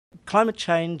climate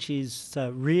change is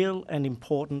real and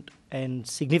important and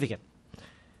significant.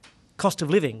 Cost of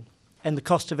living and the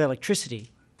cost of electricity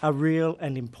are real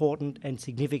and important and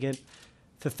significant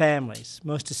for families,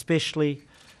 most especially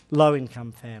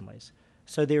low-income families.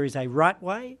 So there is a right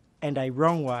way and a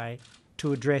wrong way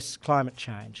to address climate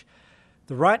change.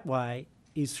 The right way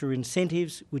is through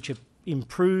incentives which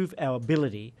improve our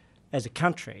ability as a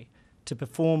country to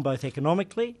perform both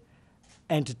economically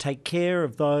and to take care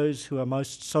of those who are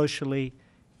most socially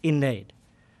in need.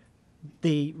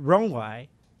 The wrong way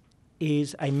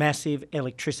is a massive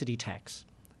electricity tax,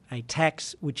 a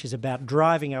tax which is about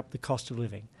driving up the cost of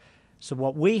living. So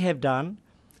what we have done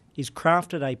is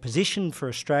crafted a position for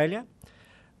Australia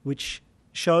which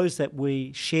shows that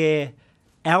we share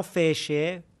our fair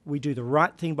share, we do the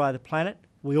right thing by the planet,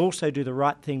 we also do the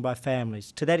right thing by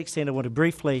families. To that extent, I want to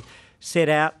briefly set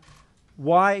out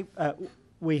why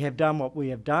we have done what we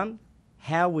have done,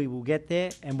 how we will get there,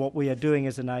 and what we are doing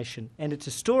as a nation. And it's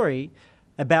a story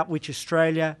about which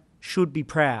Australia should be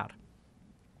proud.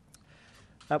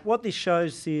 What this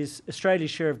shows is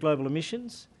Australia's share of global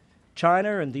emissions.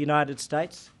 China and the United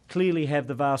States clearly have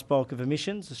the vast bulk of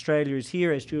emissions. Australia is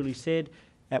here, as Julie said,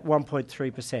 at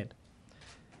 1.3%.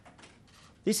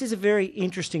 This is a very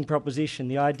interesting proposition,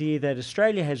 the idea that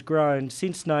Australia has grown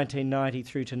since 1990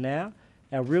 through to now.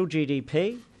 Our real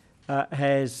GDP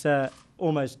has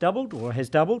almost doubled, or has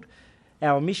doubled.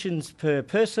 Our emissions per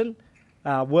person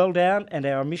are well down, and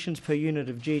our emissions per unit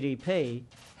of GDP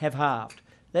have halved.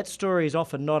 That story is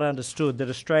often not understood, that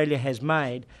Australia has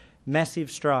made massive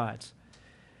strides.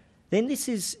 Then this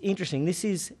is interesting. This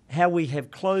is how we have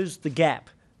closed the gap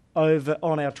over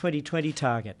on our 2020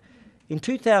 target. In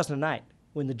 2008,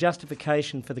 when the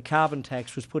justification for the carbon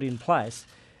tax was put in place,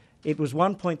 it was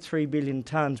 1.3 billion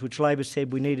tonnes, which Labor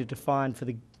said we needed to find for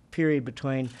the period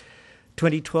between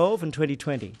 2012 and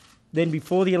 2020. Then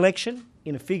before the election,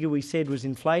 in a figure we said was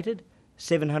inflated,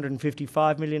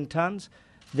 755 million tonnes.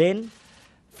 Then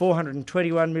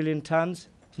 421 million tonnes.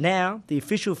 Now the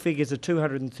official figures are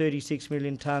 236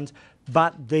 million tonnes,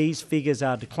 but these figures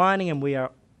are declining, and we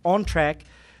are on track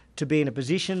to be in a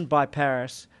position by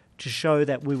Paris to show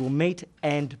that we will meet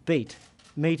and beat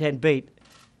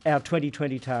our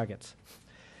 2020 targets.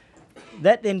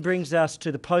 That then brings us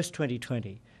to the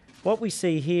post-2020. What we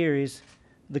see here is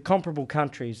the comparable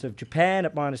countries of Japan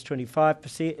at minus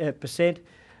 25%.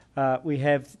 We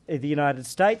have the United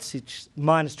States, it's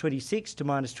minus 26 to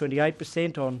minus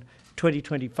 28% on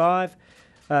 2025.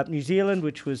 New Zealand,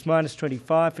 which was minus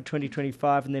 25 for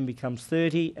 2025 and then becomes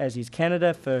 30, as is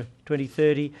Canada for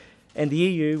 2030. And the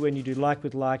EU, when you do like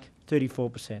with like,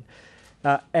 34%.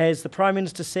 As the Prime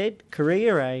Minister said,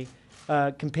 Korea,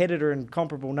 a competitor and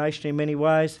comparable nation in many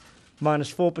ways,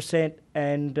 minus 4%,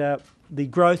 and the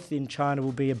growth in China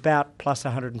will be about plus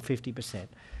 150%.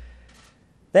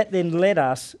 That then led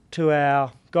us to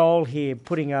our goal here,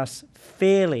 putting us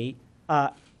fairly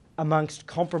amongst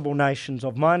comparable nations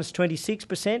of minus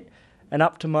 26% and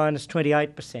up to minus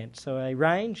 28%. So a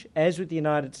range, as with the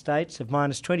United States, of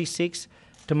minus 26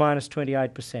 to minus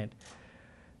 28%.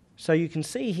 So you can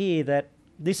see here that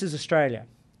this is Australia,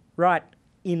 right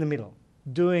in the middle,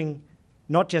 doing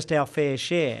not just our fair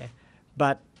share,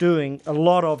 but doing a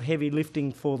lot of heavy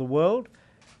lifting for the world.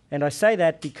 And I say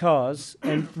that because,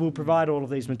 and we'll provide all of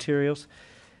these materials,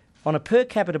 on a per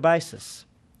capita basis,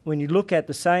 when you look at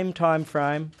the same time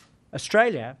frame,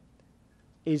 Australia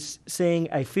is seeing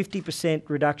a 50%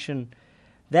 reduction.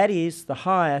 That is the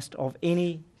highest of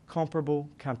any comparable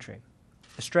country.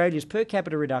 Australia's per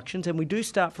capita reductions, and we do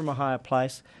start from a higher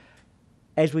place,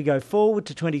 as we go forward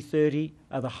to 2030,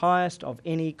 are the highest of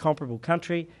any comparable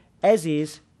country, as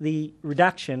is the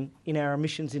reduction in our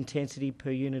emissions intensity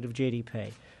per unit of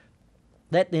GDP.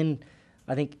 That then,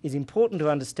 I think, is important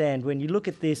to understand. When you look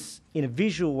at this in a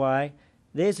visual way,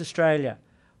 there's Australia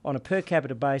on a per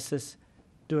capita basis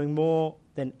doing more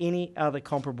than any other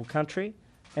comparable country,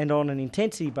 and on an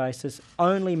intensity basis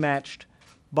only matched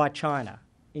by China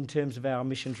in terms of our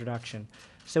emissions reduction.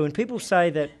 So when people say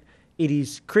that it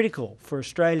is critical for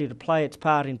Australia to play its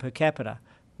part in per capita,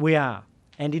 we are.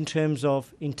 And in terms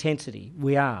of intensity,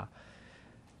 we are.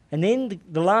 And then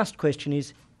the last question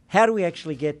is, how do we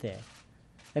actually get there?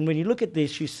 And when you look at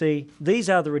this, you see these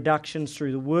are the reductions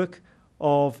through the work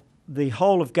of the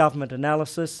whole of government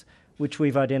analysis which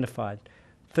we've identified.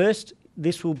 First,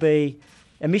 this will be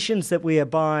emissions that we are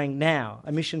buying now,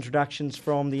 emissions reductions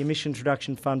from the Emissions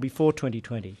Reduction Fund before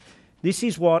 2020. This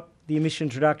is what the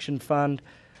Emissions Reduction Fund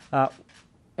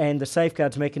and the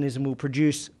safeguards mechanism will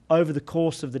produce over the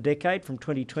course of the decade from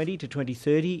 2020 to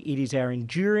 2030. It is our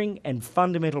enduring and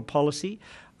fundamental policy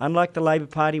Unlike the Labor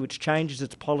Party, which changes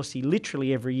its policy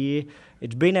literally every year,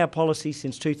 it's been our policy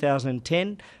since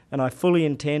 2010, and I fully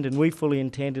intend, and we fully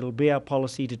intend, it'll be our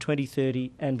policy to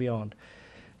 2030 and beyond.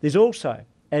 There's also,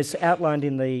 as outlined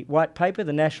in the White Paper,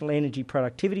 the National Energy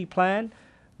Productivity Plan,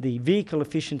 the vehicle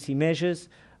efficiency measures,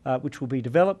 which will be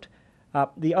developed,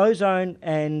 the ozone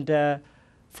and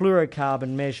fluorocarbon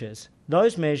measures.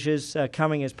 Those measures are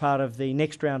coming as part of the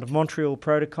next round of Montreal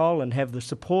Protocol and have the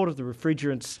support of the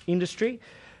refrigerants industry.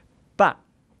 But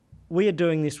we are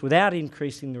doing this without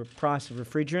increasing the price of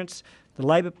refrigerants. The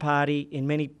Labor Party, in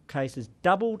many cases,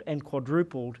 doubled and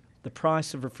quadrupled the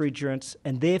price of refrigerants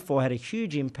and therefore had a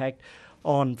huge impact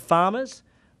on farmers,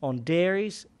 on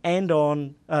dairies and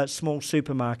on small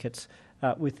supermarkets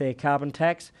with their carbon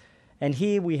tax. And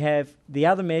here we have the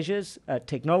other measures,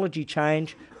 technology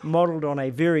change, modelled on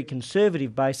a very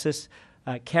conservative basis,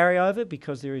 carryover,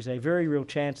 because there is a very real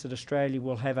chance that Australia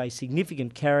will have a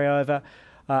significant carryover,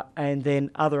 and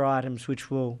then other items which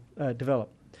will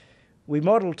develop. We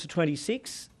modelled to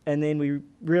 26, and then we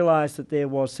realised that there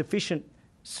was sufficient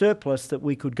surplus that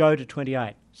we could go to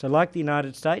 28. So like the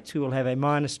United States, who will have a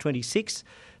minus 26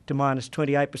 to minus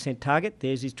 28% target,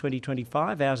 theirs is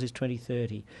 2025, ours is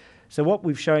 2030. So what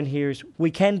we've shown here is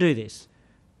we can do this,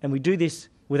 and we do this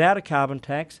without a carbon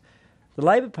tax. The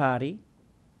Labor Party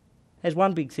has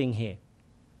one big thing here.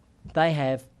 They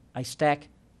have a stack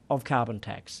of carbon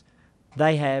tax.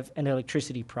 They have an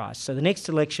electricity price. So the next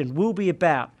election will be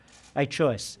about a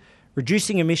choice,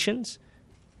 reducing emissions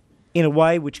in a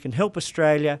way which can help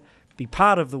Australia be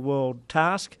part of the world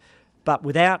task, but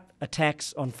without a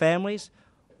tax on families,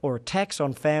 or a tax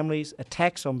on families, a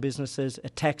tax on businesses, a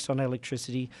tax on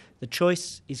electricity. The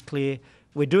choice is clear.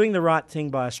 We're doing the right thing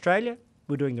by Australia,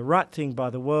 we're doing the right thing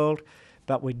by the world,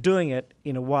 but we're doing it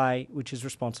in a way which is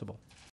responsible.